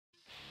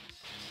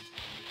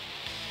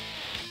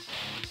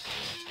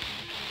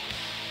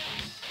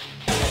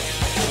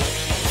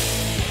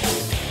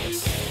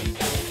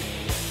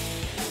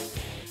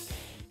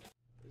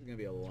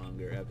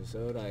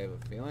episode, I have a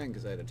feeling,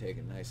 because I had to take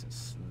it nice and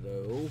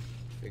slow.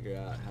 Figure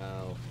out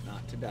how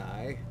not to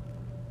die.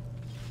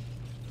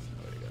 There's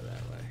no way to go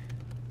that way.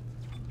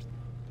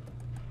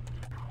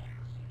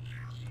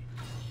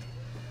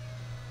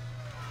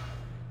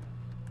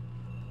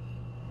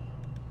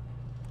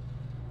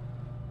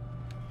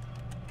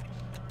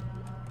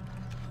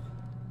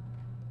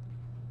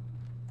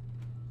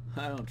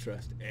 I don't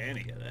trust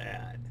any of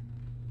that.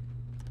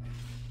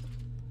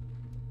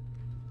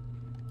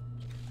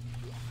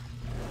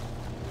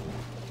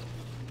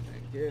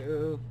 Thank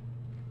you.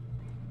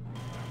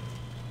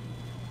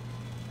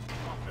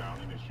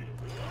 Lockdown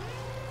initiated.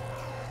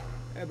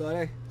 Hey,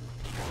 buddy.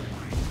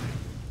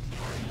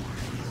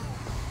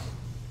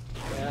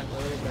 That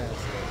little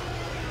bastard.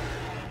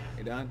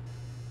 You done?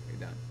 You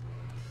done?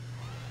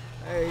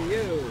 Hey,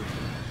 you!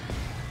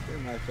 Give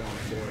me my phone,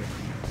 sir.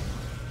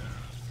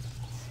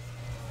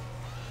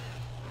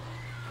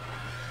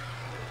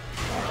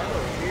 Oh,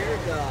 dear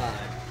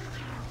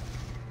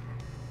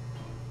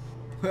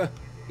God.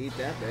 Eat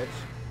that, bitch.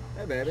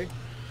 Hey, baby.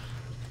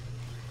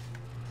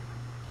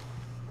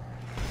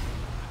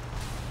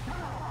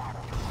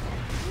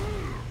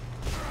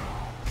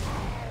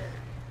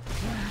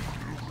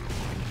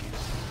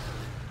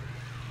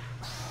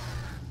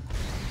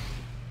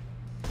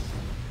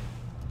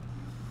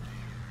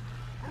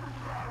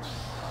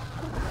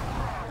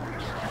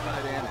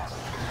 God damn it.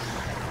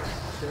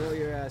 Chill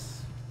your ass.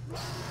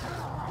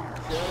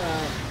 Chill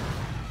out.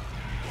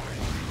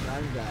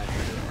 I'm back.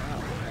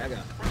 Oh, back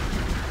up.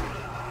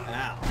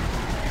 Ow.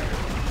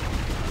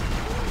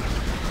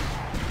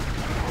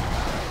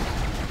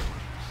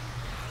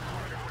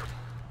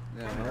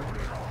 No.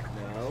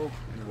 No.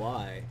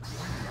 Why?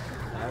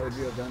 Why would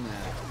you have done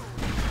that?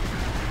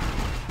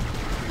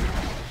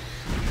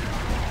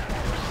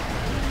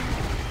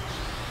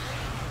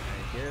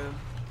 Thank you.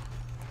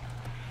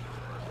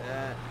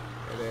 That.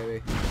 Hey, baby.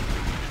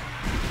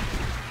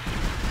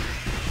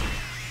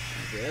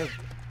 Thank you.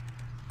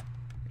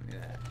 Give me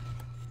that.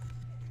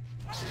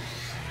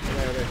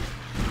 Hey, baby.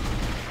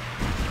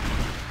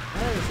 Oh,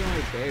 there's so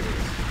many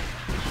babies.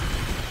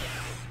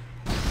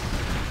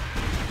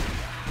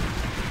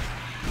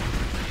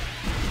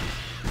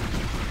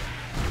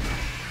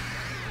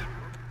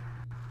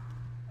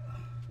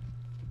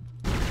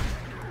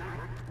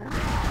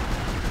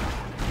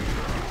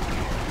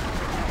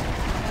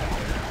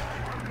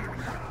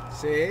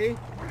 See?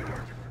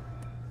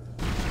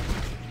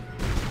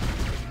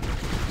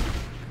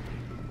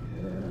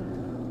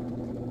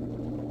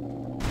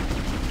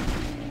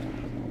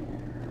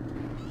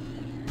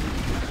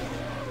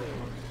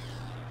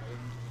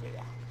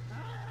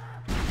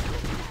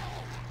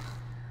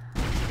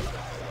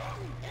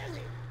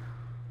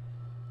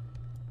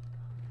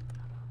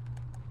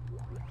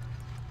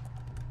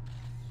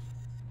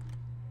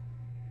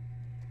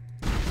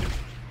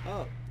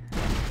 Oh.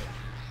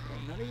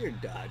 None of your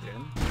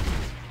dodging.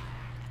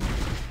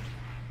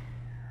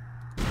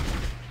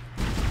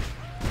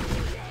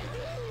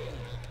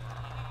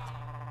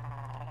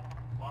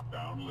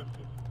 Lockdown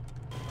lifted.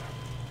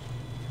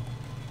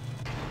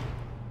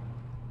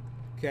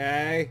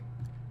 Okay.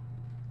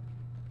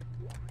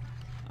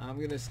 I'm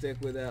gonna stick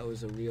with that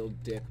was a real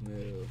dick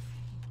move.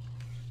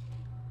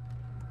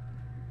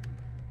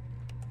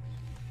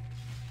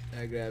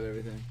 I grab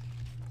everything.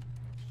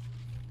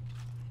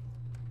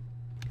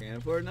 Can't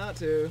afford not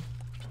to.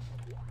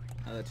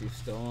 Now that you've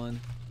stolen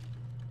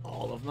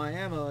all of my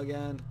ammo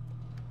again.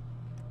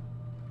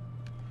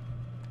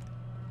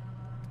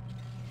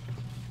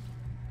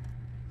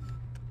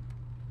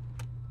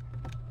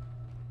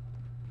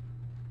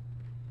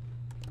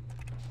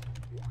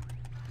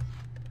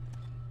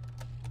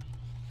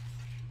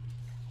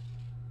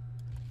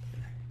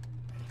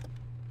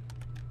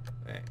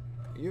 Hey,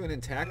 are you an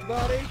intact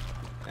body?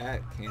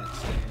 That can't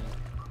stand.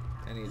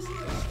 That needs to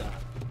stop.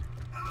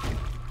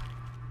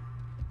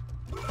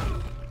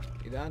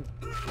 You done?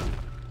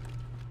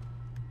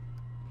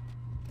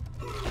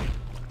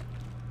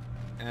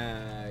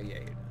 Yeah, you're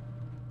done.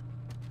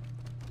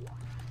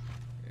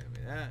 Give me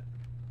that.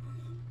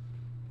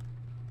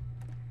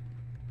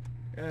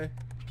 Okay.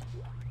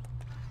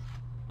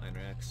 Mine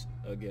racks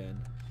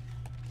again.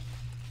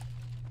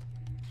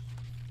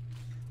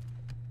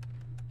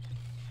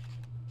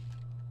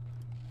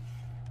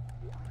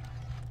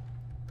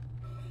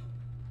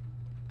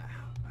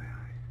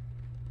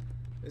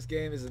 This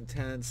game is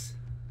intense,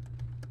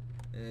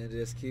 and it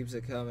just keeps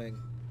it coming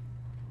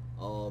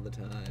all the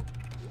time.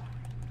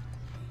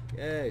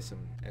 Yay,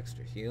 some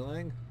extra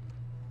healing.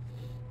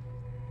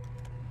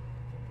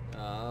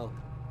 Oh.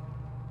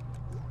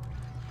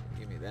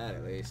 Give me that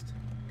at least.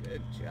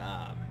 Good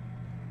job.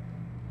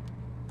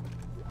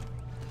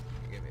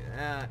 Give me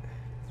that.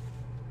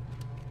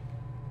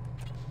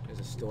 There's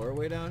a store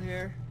way down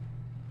here.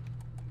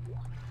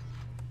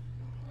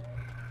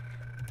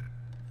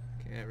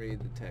 Can't read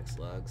the text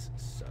logs.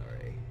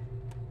 Sorry.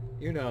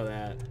 You know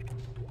that.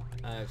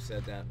 I've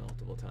said that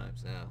multiple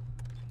times now.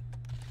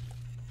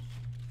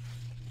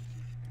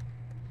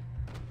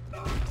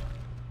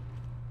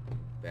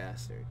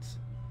 Bastards.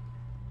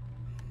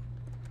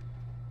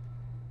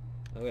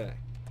 Okay,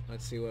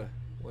 let's see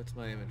what's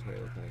my inventory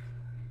look like.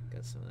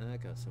 Got some of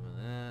that, got some of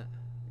that.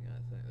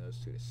 Got those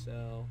two to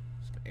sell.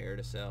 Some air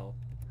to sell.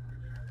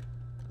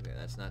 Okay,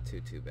 that's not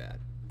too bad.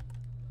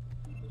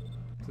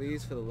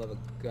 Please, for the love of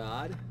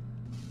God,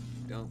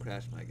 don't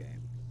crash my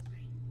game.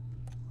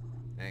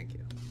 Thank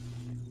you.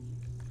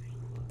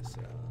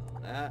 Sell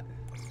that.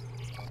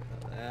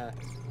 Sell that.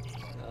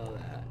 Sell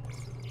that.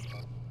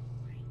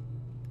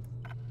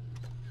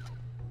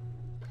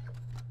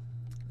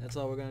 That's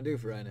all we're gonna do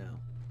for right now.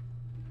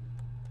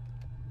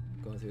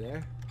 Going through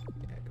there?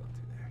 Yeah, going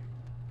through there.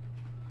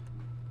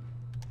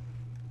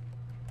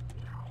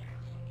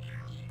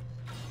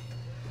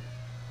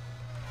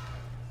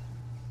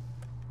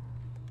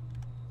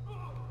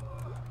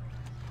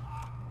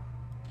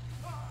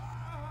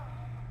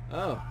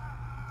 Oh.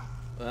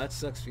 Well, that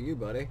sucks for you,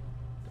 buddy.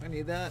 Do I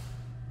need that?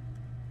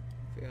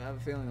 I have a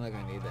feeling like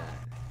I need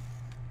that.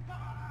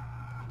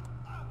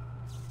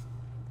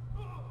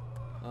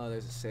 Oh,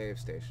 there's a save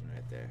station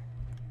right there.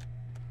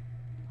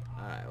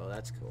 Alright, well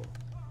that's cool.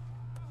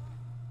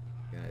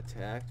 Getting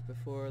attacked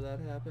before that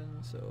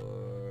happens,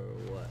 or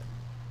what?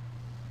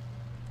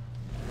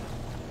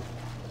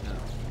 No.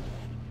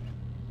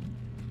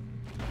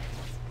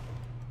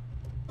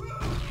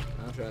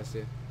 I don't trust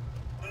you.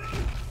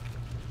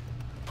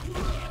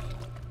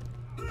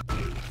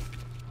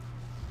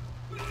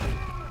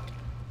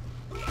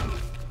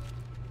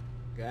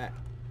 Good.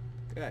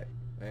 Good.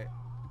 Wait.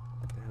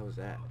 What the hell was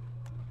that?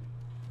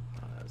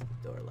 Oh, that was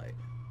the door light.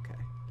 Okay.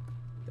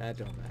 That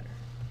don't matter.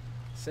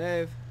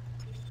 Save.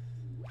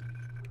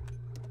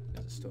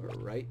 There's a store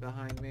right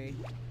behind me.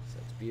 So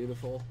that's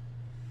beautiful.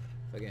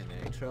 If I get in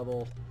any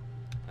trouble,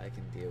 I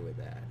can deal with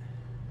that.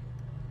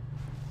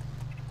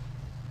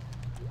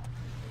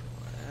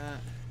 More of that.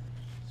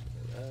 Just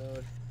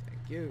reload.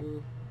 Thank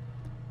you.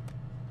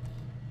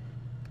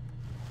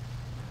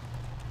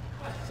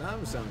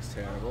 Some sounds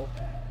terrible.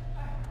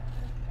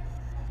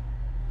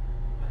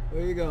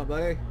 Where you going,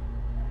 buddy?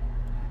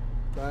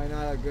 Probably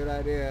not a good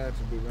idea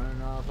to be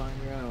running off on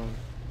your own.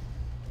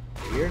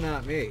 You're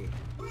not me.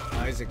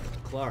 Isaac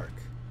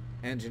Clarke,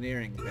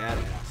 engineering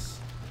badass.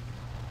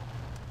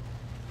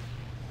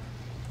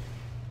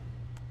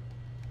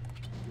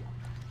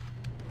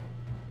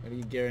 What are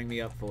you gearing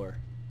me up for?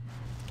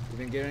 You've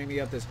been gearing me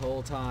up this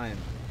whole time.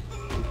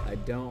 I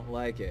don't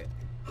like it.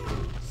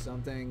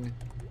 Something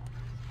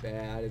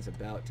bad is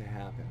about to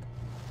happen.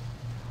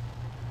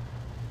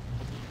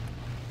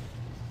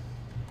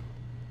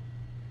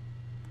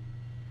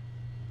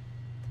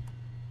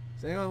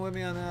 Is anyone with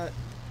me on that?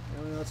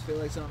 Anyone else feel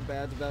like something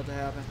bad's about to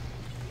happen?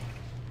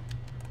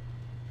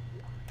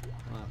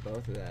 I want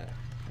both of that.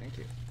 Thank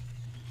you.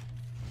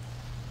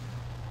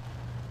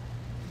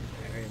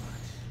 Very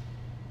much.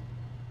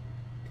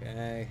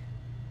 Okay.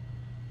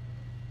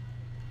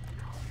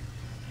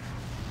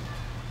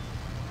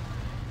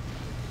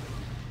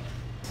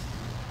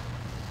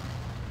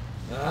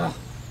 Ugh!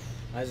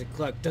 Isaac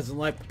Clarke doesn't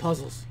like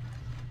puzzles.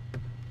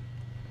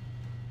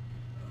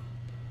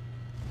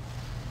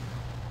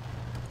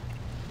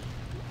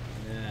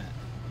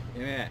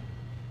 Give me that.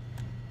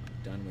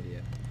 I'm done with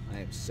you. I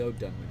am so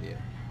done with you.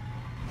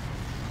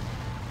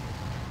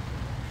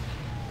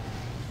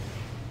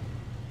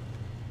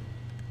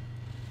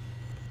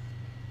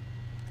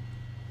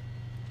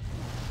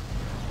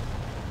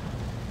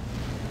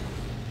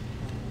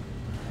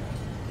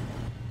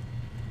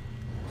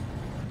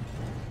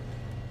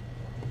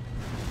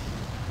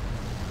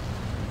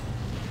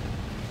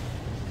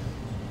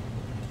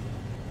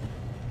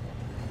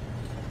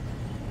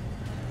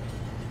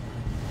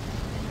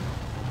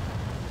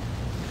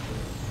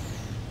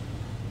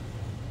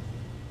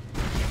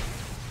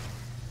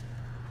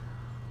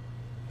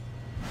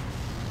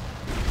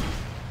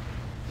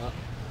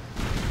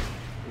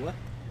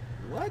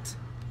 What?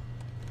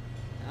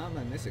 How am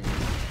I missing it?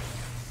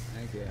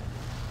 Thank you.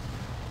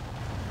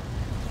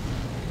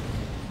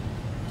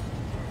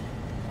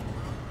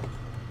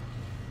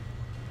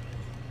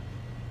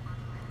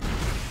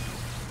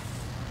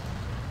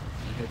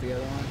 Hit the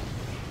other one?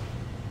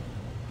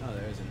 Oh,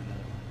 there isn't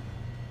another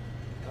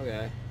one.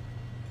 Okay.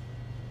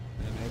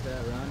 Can I make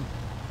that run?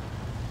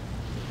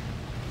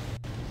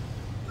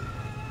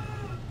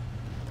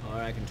 Or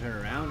I can turn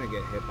around and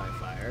get hit by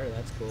fire.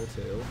 That's cool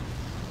too.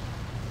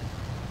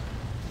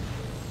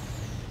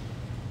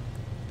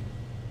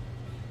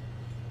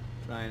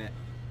 Trying it.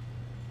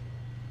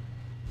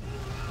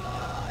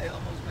 I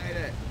almost made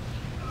it.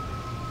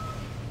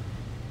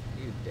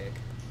 You dick.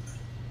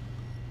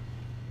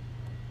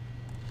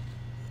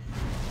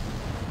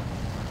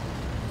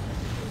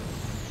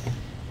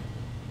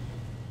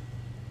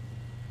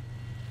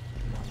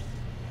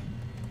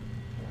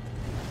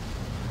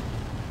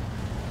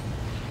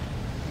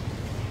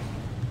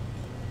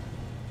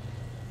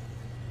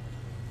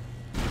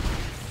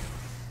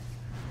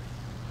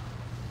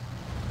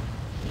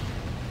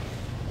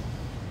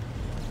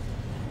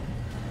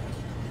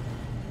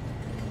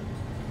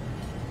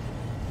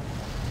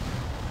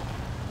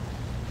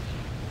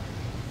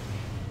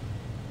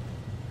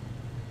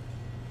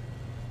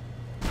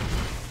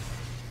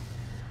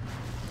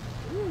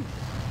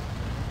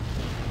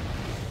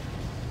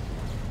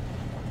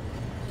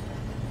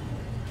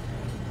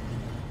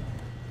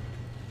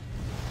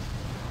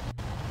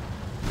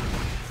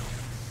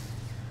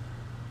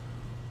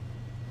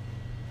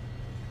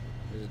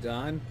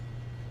 done?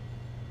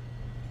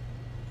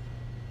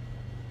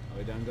 Are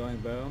we done going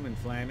boom and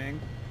flaming?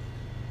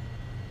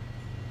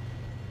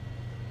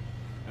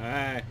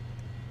 Alright.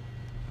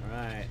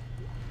 Alright.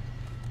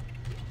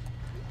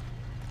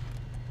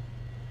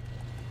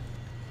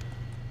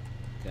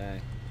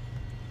 Okay.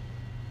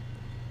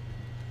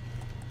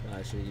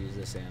 I should have used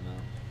this ammo,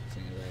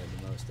 seeing as I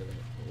have the most of it.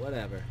 But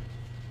whatever.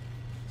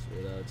 Let's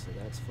reload, so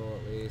that's full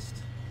at least.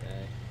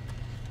 Okay.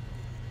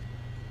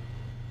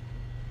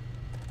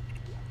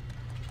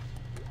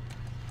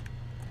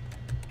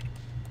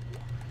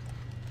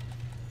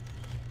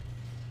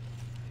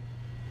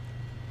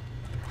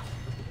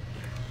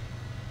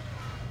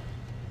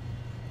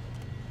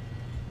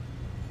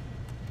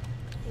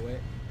 Oh,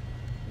 wait.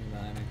 Hang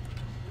behind me.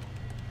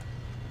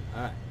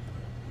 Alright.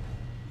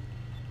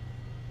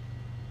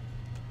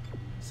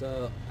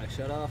 So, I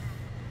shut off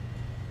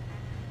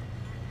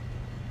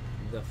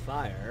the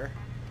fire.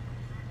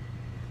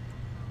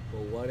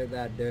 But what did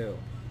that do?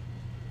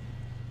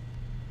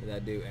 Did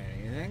that do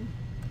anything?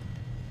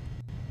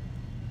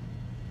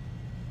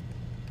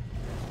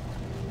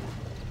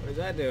 What is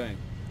that doing?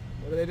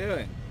 What are they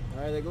doing?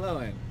 Why are they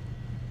glowing?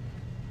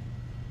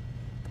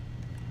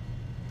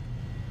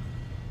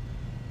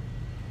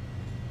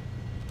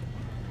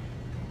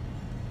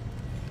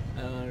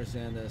 I don't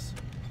understand this.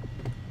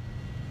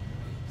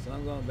 So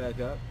I'm going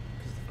back up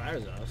because the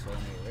fire's off, so I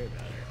don't need to worry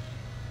about it.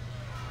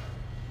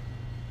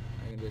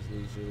 I can just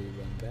leisurely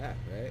run back,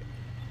 right?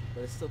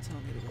 But it's still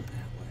telling me to go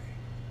that way.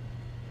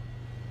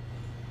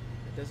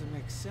 It doesn't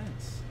make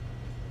sense.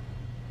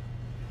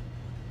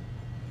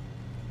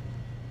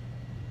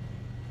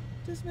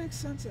 It doesn't make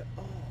sense at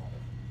all.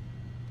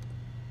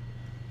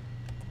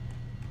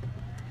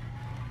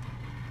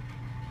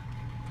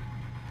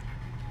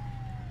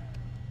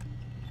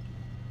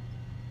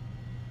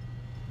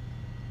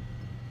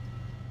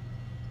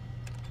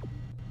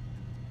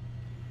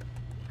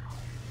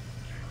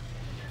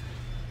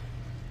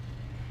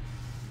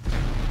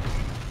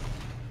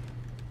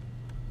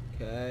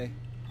 Okay.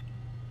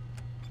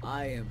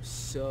 I am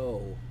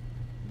so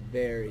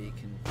very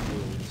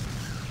confused.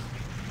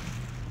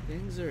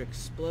 Things are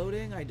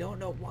exploding. I don't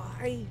know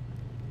why.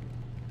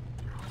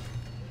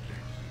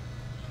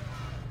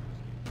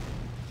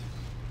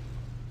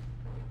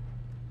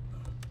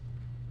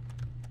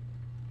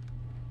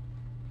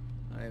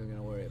 Not even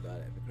gonna worry about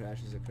it. If it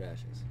crashes, it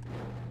crashes.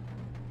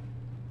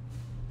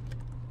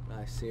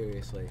 I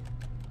seriously,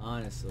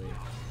 honestly,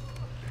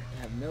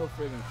 I have no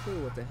friggin'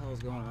 clue what the hell is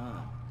going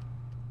on.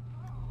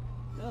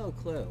 No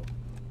clue.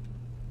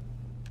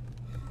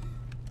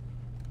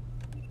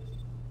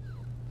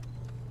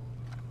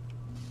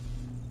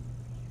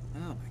 Oh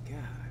my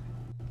god.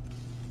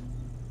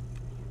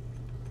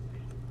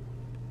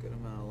 Good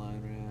amount of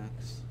line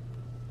racks.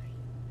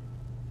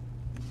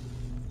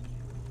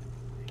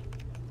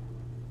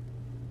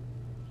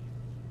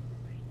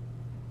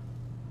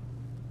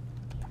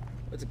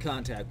 What's a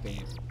contact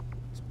beam?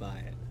 Let's buy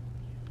it.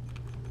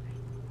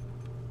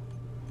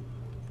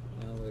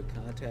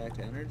 Contact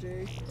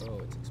energy? Oh,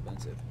 it's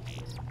expensive.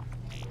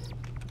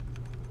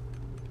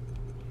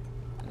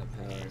 And a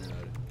power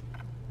node.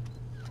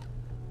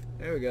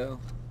 There we go.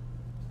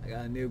 I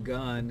got a new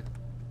gun.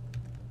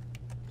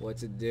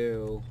 What's it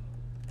do?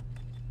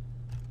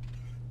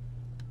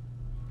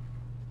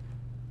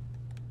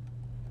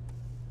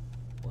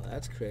 Well,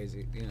 that's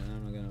crazy. You know,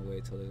 I'm gonna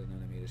wait till there's an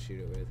enemy to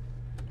shoot it with.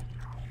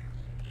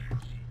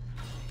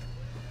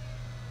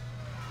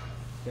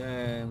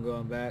 Okay, I'm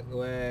going back the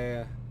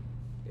way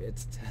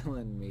it's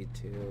telling me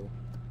to.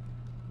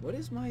 What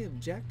is my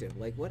objective?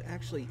 Like, what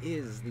actually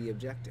is the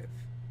objective?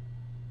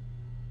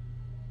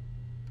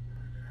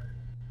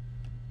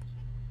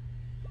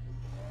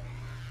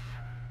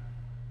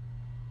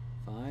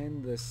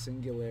 Find the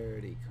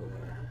singularity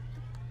core.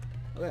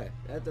 Okay,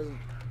 that doesn't...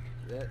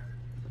 that...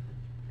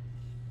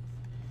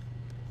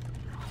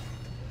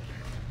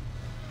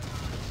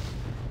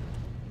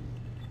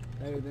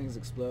 Everything's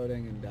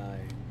exploding and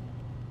dying.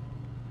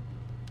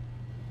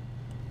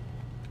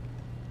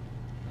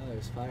 Oh,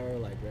 there's fire,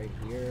 like, right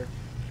here.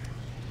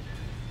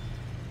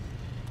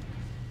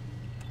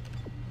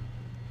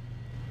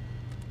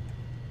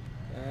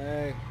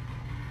 Okay.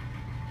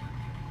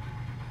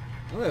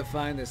 I'm gonna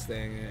find this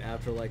thing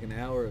after like an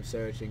hour of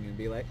searching and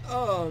be like,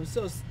 oh, I'm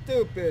so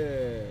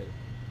stupid.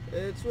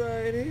 It's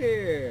right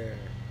here.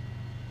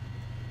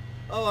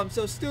 Oh, I'm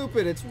so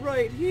stupid. It's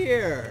right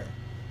here.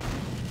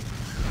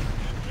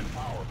 Engine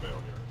power failure.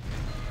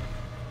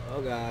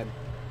 Oh, God.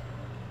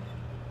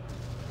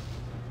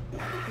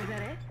 Is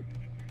that it?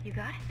 You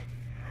got it?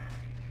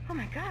 Oh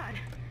my God.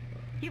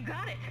 You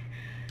got it.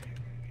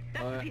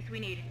 That's the piece we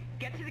need.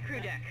 Get to the crew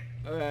deck.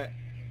 Alright.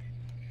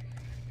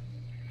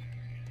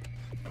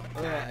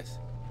 Alright.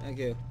 Thank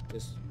you.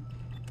 Just...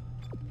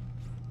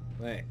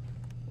 wait.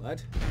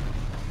 What?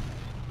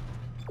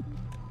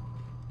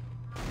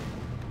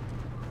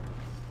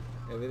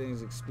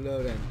 Everything's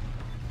exploding.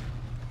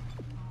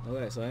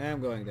 Okay, so I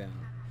am going down.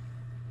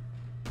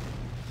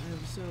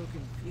 I'm so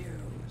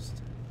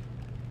confused.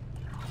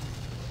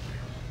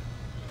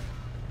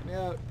 Get me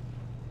out.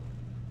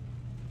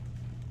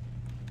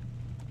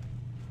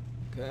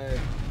 Okay.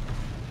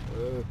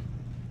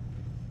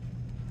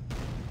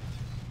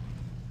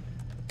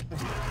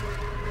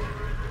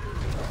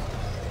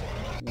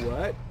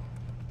 What?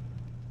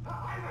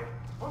 Isaac!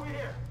 Over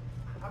here!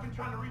 I've been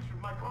trying to reach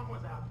you. My comm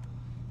was out.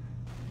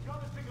 The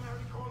other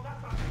singularity core,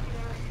 that's not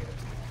singularity here.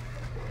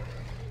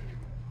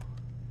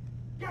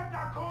 Get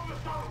that core,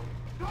 Mr.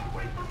 Don't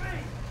wait for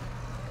me!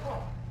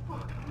 Oh,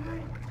 fuck me!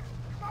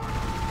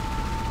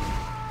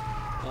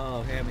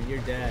 Oh, Hammond, you're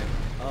dead.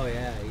 Oh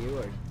yeah, you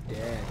are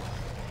dead.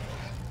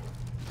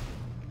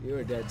 You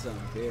are dead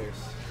something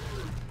fierce.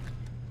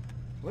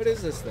 What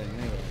is this thing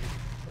anyway?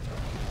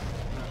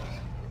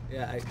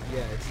 Yeah,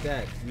 yeah, it's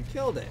dead. You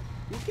killed it.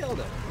 You killed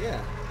it.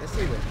 Yeah, I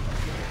see that.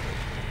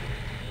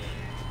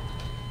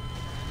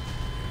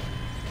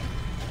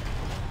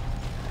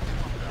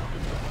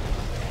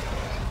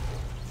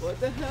 What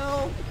the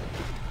hell?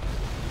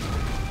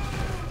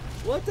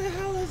 What the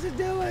hell is it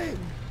doing?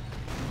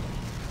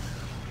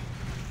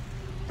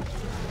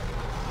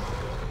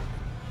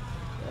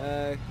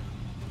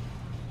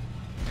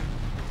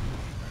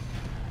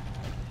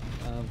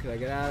 Can I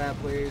get out of that,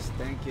 please?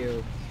 Thank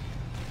you.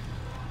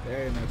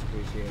 Very much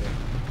appreciated.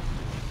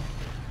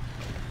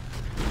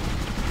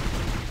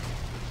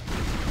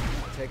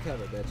 Take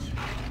cover, bitch.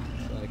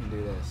 So I can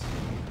do this.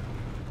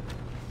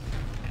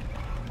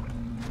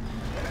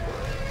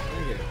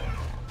 Thank you.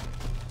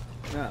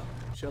 No,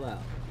 chill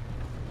out.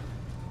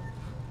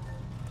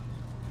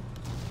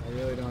 I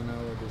really don't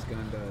know what this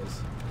gun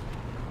does.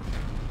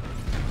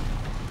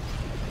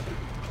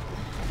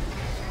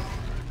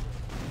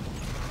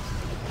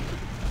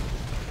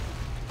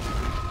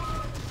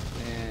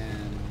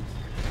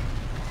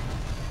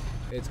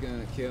 It's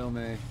gonna kill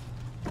me.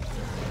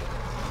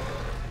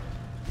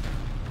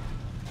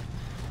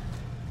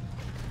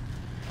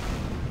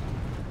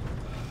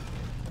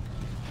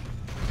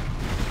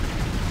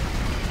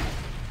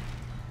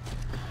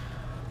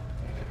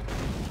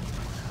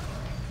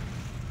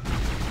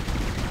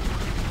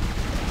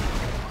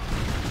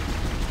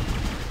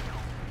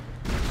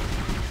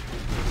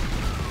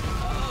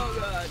 Oh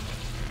God.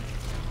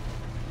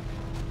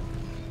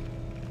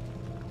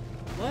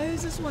 Why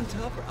is this one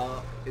tougher?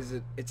 Oh, is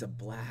it? It's a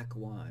black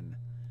one.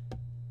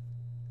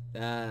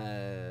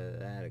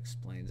 That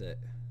explains it.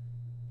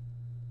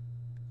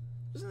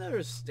 Isn't there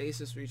a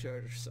stasis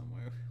recharger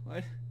somewhere?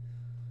 What?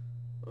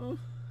 Oh.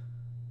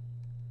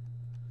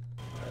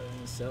 I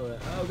didn't sell it.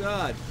 Oh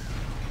God.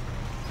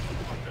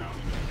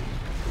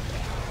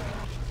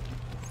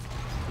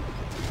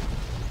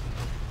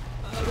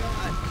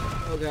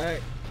 Oh God. Okay.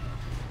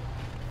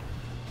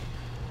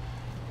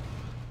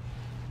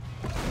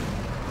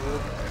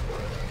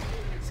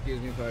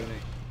 Excuse me, pardon me.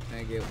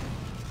 Thank you.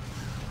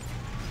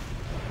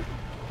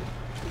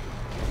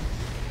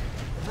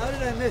 How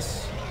did I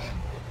miss?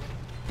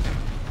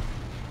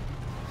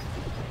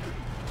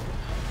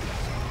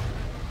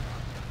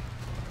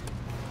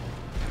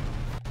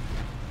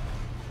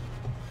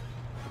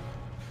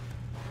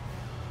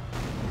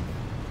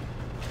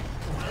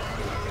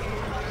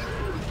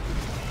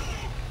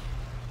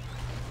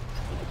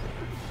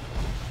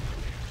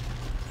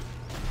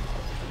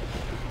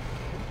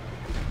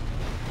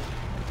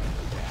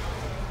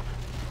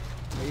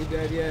 Are you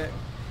dead yet?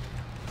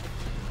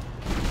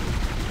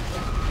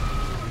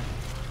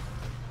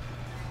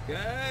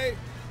 Okay.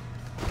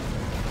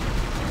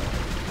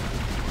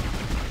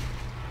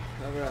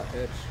 Cover up,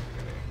 bitch.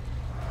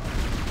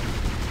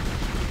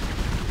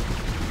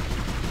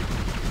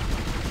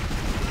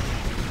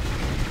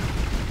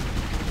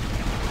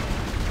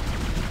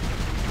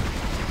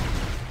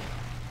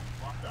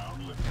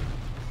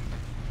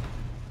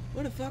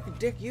 What a fucking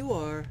dick you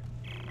are.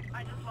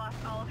 I just lost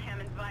all of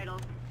Hammond's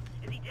vitals.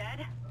 Is he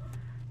dead?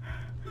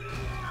 Oh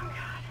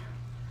God.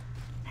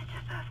 It's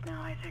just us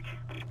now, Isaac.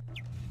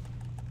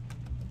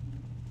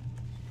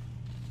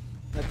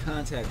 That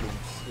contact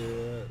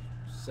room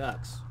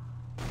sucks.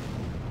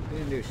 We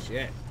didn't do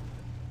shit.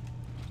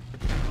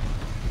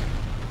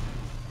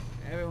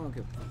 Everyone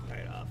could fuck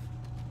right off.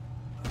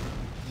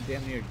 I'm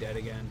damn near dead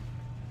again.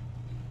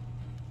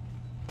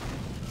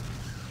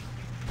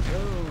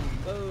 Boom,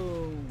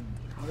 boom.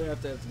 I'm gonna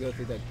have to go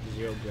through that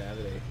zero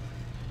gravity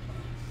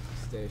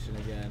station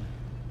again.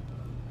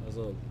 Those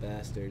little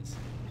bastards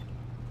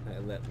I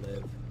let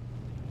live.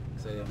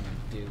 Because I didn't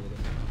want to deal with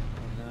them.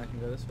 Oh, now I can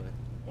go this way.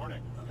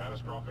 Warning.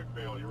 Catastrophic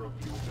failure of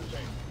fuel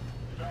containment.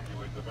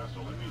 Evacuate the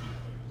vessel immediately.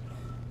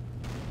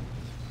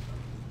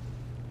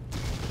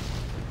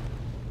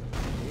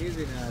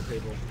 Easy now,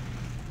 people.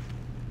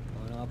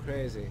 Going all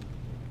crazy.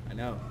 I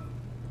know.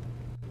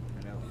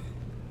 I know.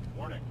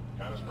 Warning.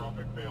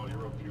 Catastrophic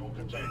failure of fuel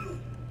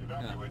containment.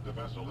 Evacuate the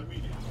vessel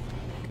immediately.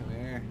 Come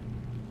here.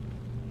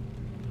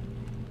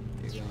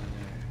 You going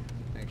there.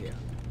 Thank you.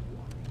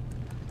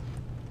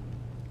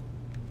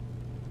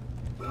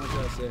 Don't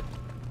trust it.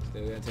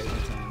 Still gonna take my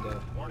time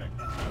though. Warning.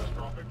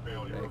 Catastrophic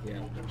failure of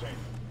fuel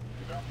containment.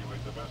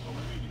 Evacuate the vessel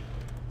immediately.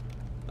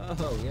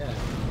 Oh yeah,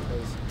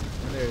 because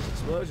when there's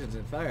explosions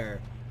and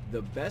fire,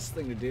 the best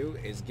thing to do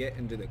is get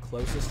into the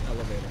closest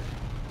elevator.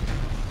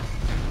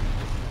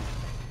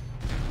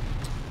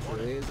 Warning.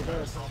 Really is the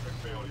best. Catastrophic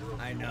failure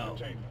of I fuel know.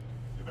 containment.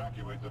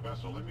 Evacuate the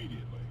vessel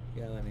immediately.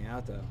 You gotta let me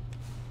out, though.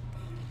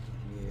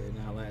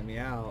 You're not letting me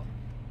out.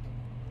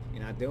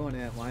 You're not doing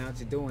it. Why aren't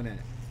you doing it?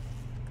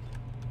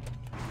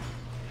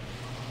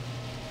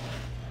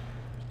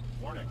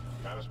 Warning.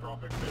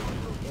 Catastrophic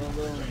failure of fuel Boom,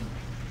 boom. containment.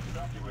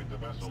 Evacuate the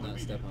Let's vessel not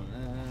step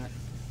immediately. on that.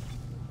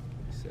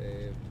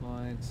 Save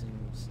points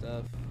and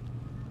stuff.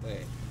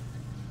 Wait.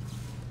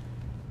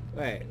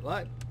 Wait,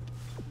 what?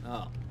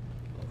 Oh.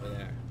 Over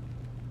there.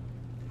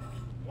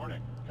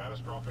 Warning.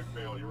 Catastrophic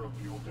failure of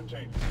fuel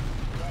containment.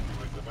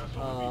 Evacuate the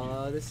vessel immediately.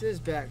 Oh, this is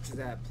back to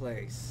that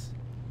place.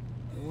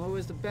 And where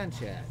was the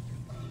bench at?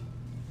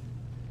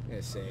 I'm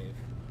gonna save.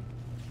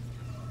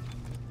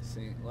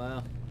 See,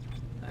 well,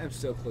 I'm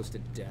so close to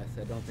death.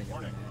 I don't think it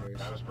Warning. matters.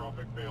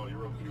 Catastrophic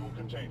failure of fuel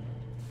containment.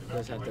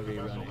 Just have to Evacuate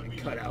the rerun vessel it and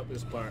immediately. cut out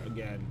this part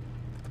again.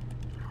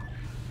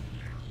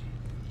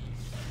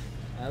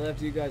 I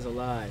left you guys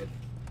alive.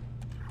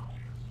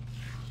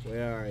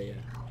 Where are you?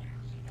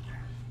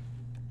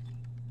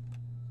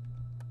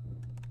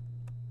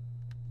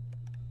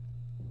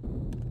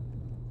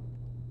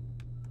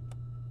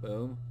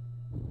 Boom.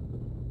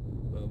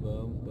 Boom,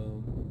 boom,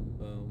 boom,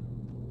 boom.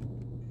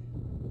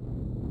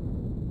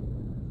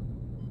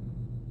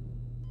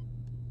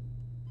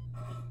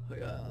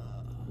 Yeah.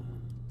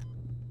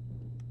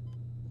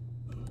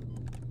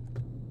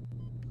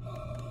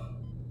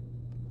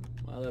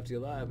 Well, I left you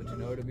alive, but you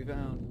know where to be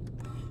found.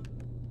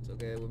 It's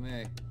okay with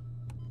me.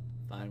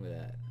 Fine with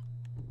that.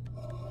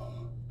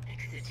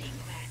 Exiting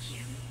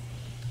vacuum.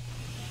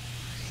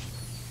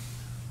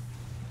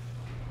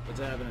 What's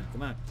happening?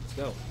 Come on, let's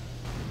go.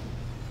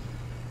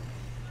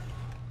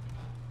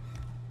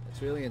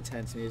 It's really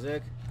intense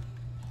music.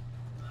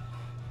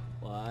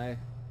 Why?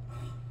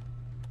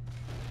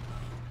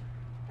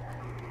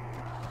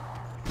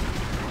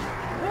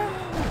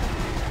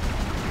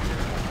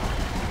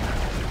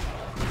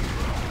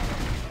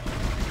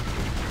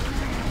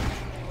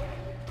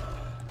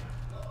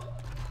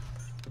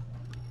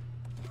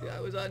 Yeah, I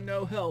was on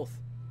no health.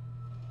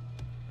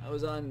 I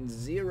was on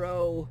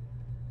 0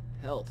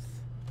 health.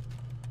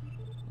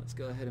 Let's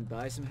go ahead and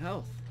buy some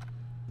health.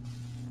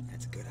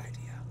 That's a good idea.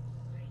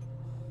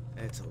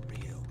 That's a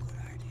real good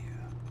idea.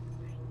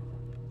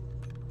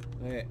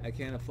 Wait, I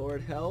can't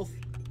afford health?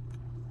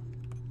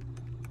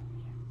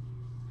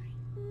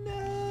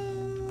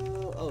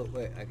 No! Oh,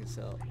 wait, I can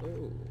sell.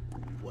 Oh,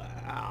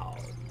 wow.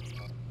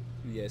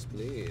 Yes,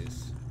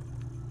 please.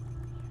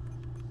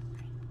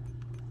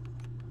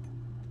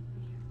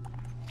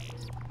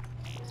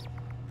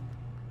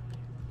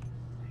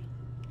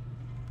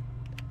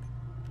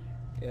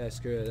 Yeah,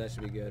 screw it. That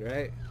should be good,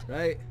 right?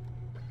 Right?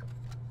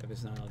 If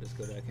it's not, I'll just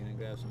go back in and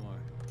grab some more.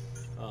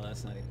 Oh,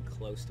 that's not even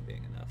close to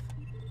being enough.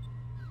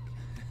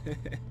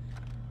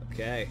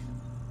 Okay.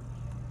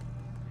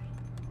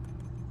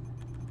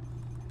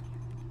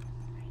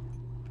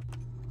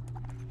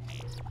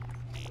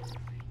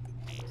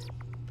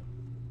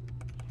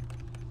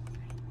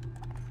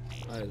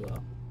 Might as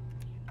well.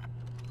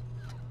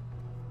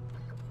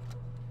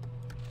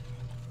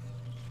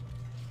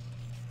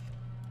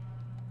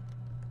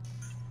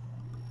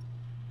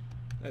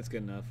 That's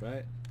good enough,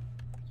 right?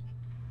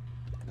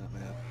 Not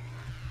map.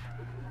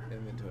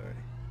 Inventory.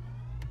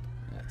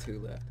 2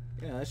 left.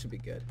 Yeah, that should be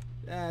good.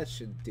 That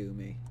should do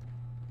me.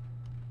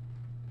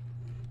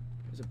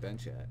 There's a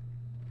bench at.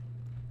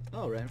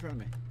 Oh, right in front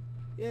of me.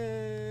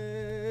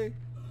 Yay!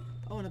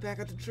 Oh, and I back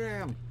up the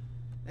tram.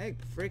 Thank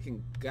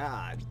freaking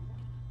God.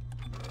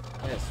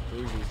 Yes,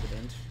 please use the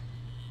bench.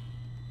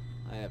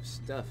 I have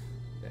stuff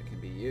that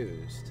can be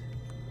used.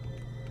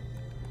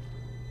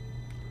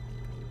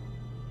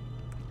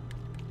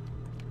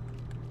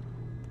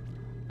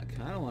 I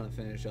kind of want to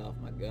finish off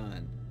my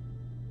gun.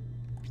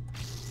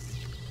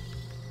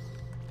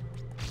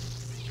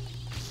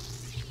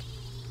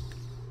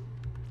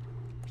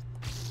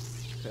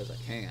 Because I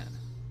can.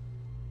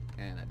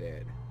 And I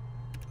did.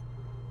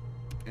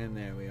 And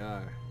there we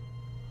are.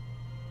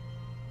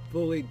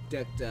 Fully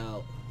decked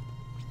out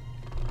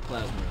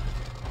plasma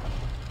rocket.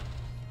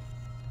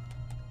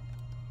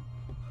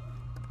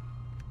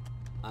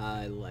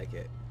 I like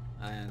it.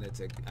 And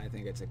I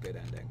think it's a good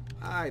ending.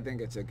 I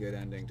think it's a good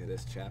ending to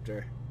this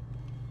chapter.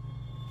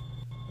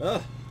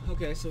 Oh,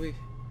 okay, so we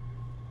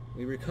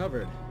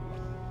recovered.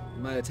 It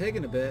might have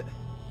taken a bit.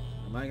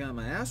 I might have got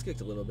my ass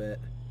kicked a little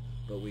bit.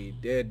 But we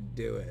did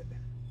do it.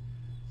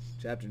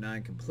 Chapter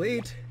 9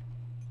 complete.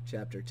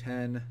 Chapter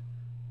 10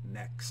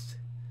 next.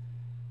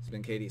 It's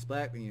been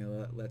KadiusBlack,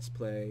 and let's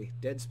play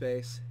Dead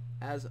Space.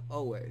 As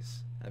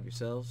always, have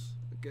yourselves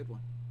a good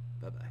one.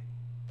 Bye-bye.